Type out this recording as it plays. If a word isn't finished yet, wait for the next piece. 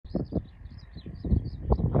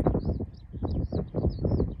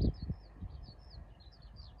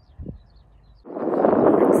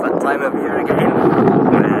time of year again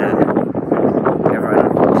where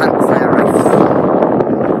everyone plants their rice.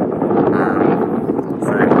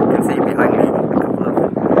 So you can see behind me a couple of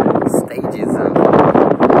stages of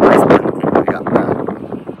rice planting. We've got the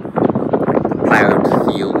ploughed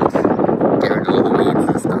field, get rid of all the weeds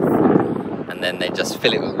and stuff, and then they just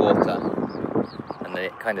fill it with water, and then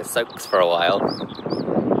it kind of soaks for a while.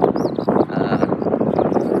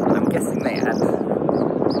 I'm guessing they add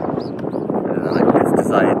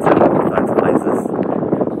pesticides and fertilizers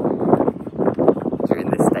during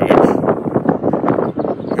this stage.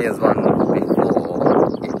 Here's one before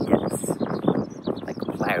it gets like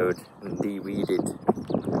ploughed and de-weeded.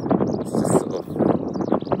 It's just sort of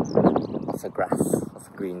lots of grass, lots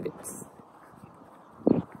of green bits.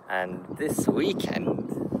 And this weekend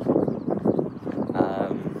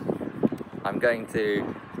I'm going to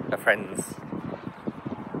a friend's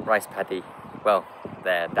rice paddy, well,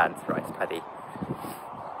 their dad's rice paddy,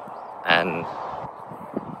 and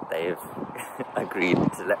they've agreed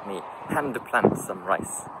to let me hand plant some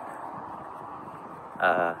rice.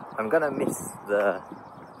 I'm gonna miss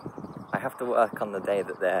I have to work on the day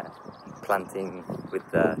that they're planting with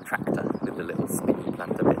the tractor, with the little spinny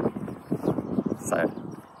planter bit, so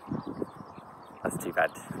that's too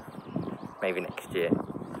bad. Maybe next year.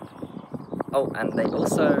 Oh, and they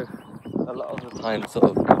also, a lot of the time, sort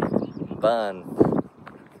of burn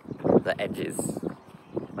the edges,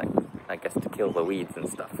 like, I guess to kill the weeds and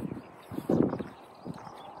stuff.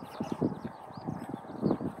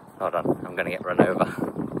 Hold on, I'm gonna get run over.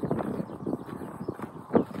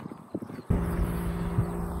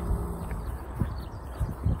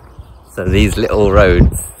 So these little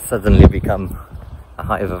roads suddenly become a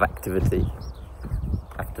hive of activity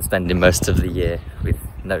after spending most of the year with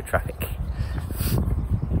no traffic.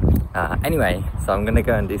 Anyway, so I'm gonna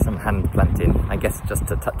go and do some hand planting, I guess just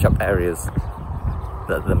to touch up areas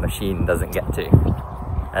that the machine doesn't get to,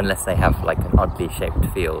 unless they have like an oddly shaped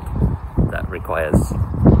field that requires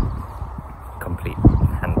complete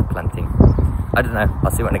hand planting. I don't know,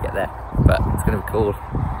 I'll see when I get there, but it's gonna be cool,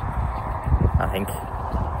 I think.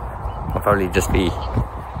 I'll probably just be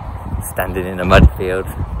standing in a mud field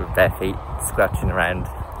with bare feet, scratching around,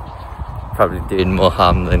 probably doing more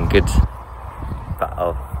harm than good, but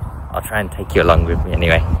I'll try and take you along with me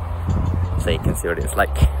anyway, so you can see what it's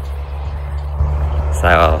like. So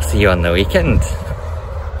I'll see you on the weekend.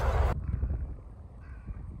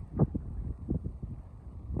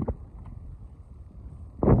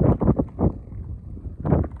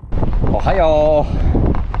 Ohio!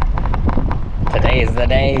 Today is the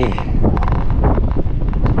day.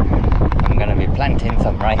 I'm gonna be planting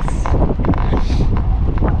some rice.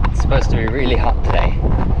 It's supposed to be really hot today.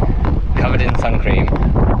 Covered in sun cream.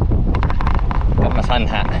 Got my sun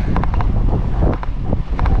hat.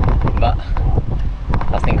 But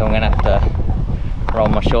I think I'm gonna have to roll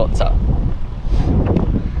my shorts up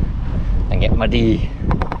and get muddy.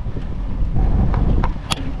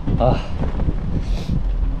 Oh.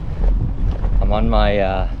 I'm on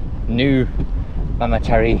my new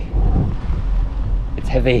mamachari. It's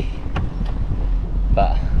heavy,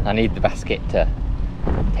 but I need the basket to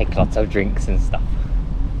take lots of drinks and stuff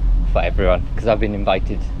for everyone, because I've been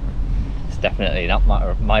invited. It's definitely not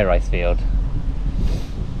my rice field.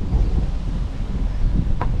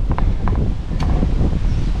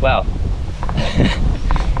 Well,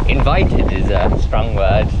 invited is a strong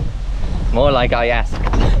word. More like I asked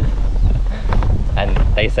and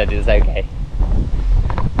they said it's okay.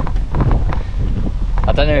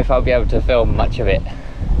 I don't know if I'll be able to film much of it,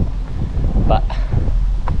 but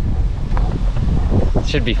it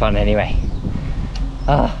should be fun anyway.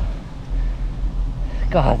 Ah,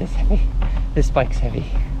 God, it's heavy. This bike's heavy.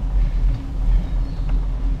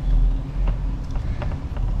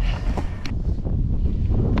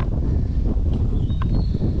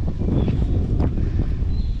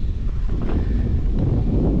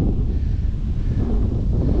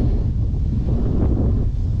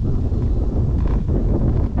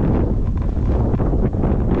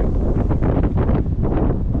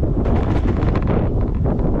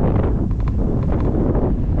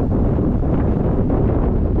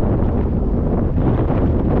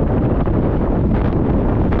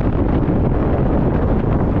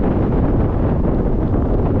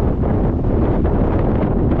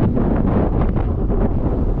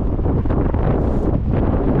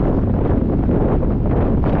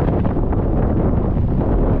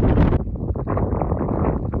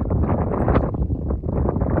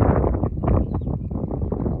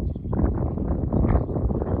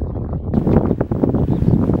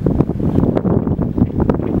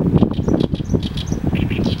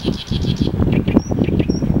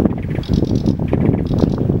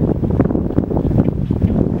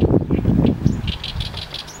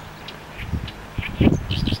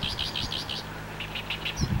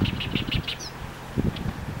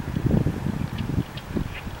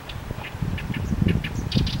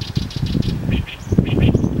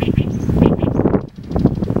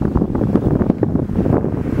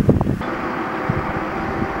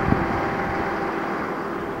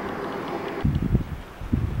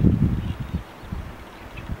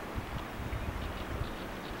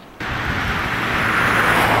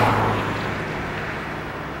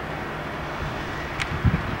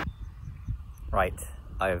 Right,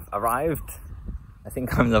 I've arrived. I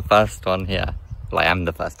think I'm the first one here. Well, I am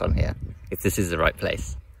the first one here, if this is the right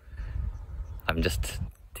place. I'm just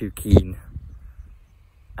too keen.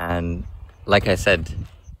 And like I said,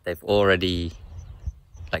 they've already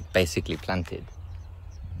like basically planted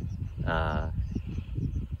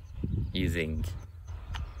using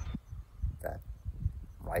the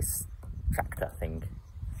rice tractor thing.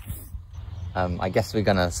 I guess we're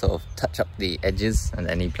gonna sort of touch up the edges and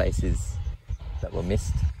any places that were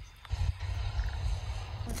missed.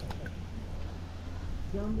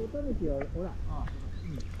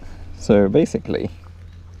 So basically,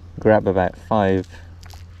 grab about 5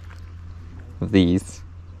 of these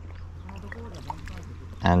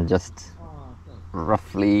and just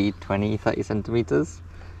roughly 20-30 centimeters,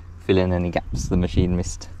 fill in any gaps the machine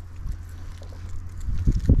missed.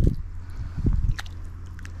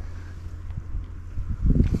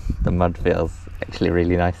 The mud feels actually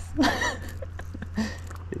really nice.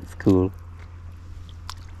 It's cool.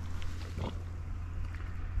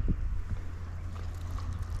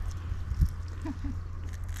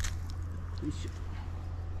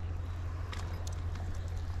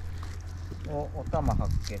 Oh, otama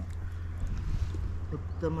hakken.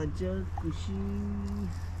 Otama jakushi.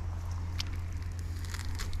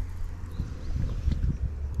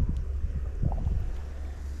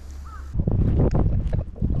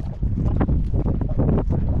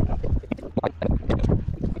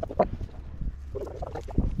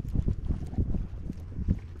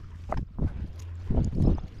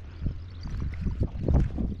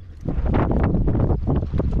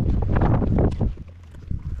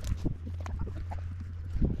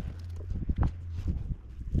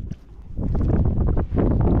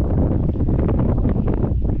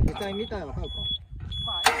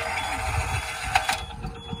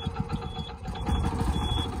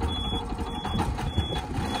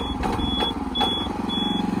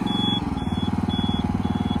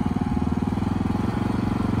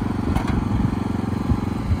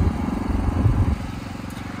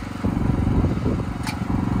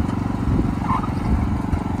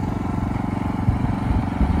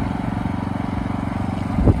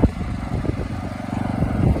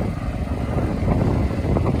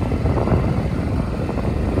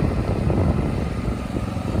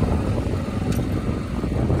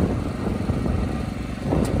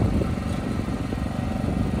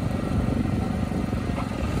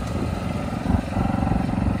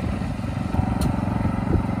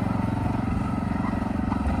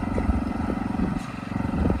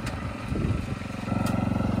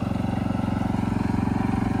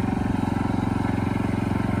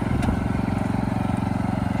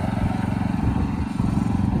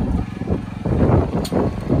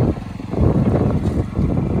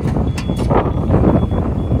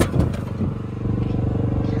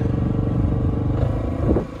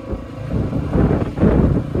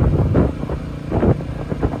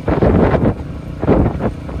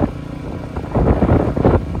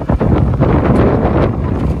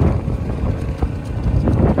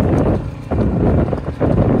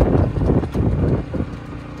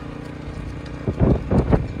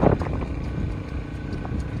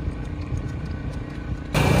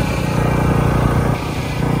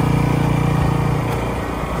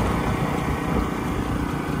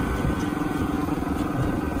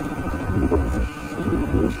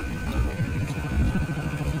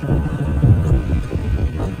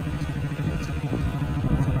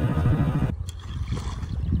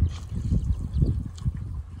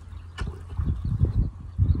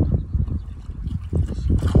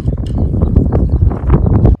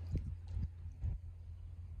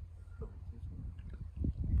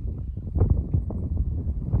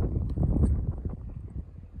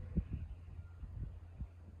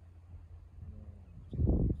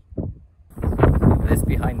 This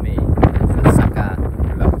behind me is the Saka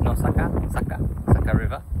River, no Saka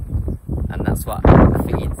River, and that's what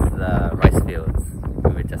feeds the rice fields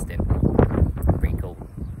we were just in. Pretty cool.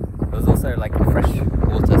 There was also like a fresh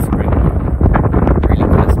water spring really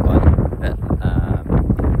close by that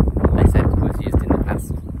they said was used in the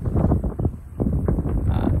past,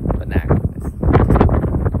 but now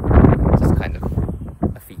it's just kind of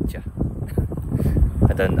a feature.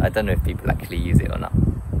 I don't know if people actually use it or not.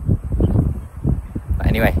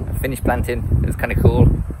 Anyway, I finished planting. It was kind of cool.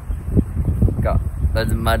 Got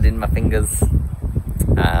loads of mud in my fingers.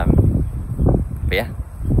 But yeah,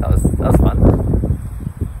 that was fun.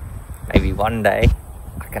 Maybe one day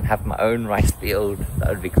I can have my own rice field. That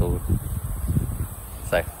would be cool.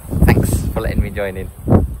 So, thanks for letting me join in.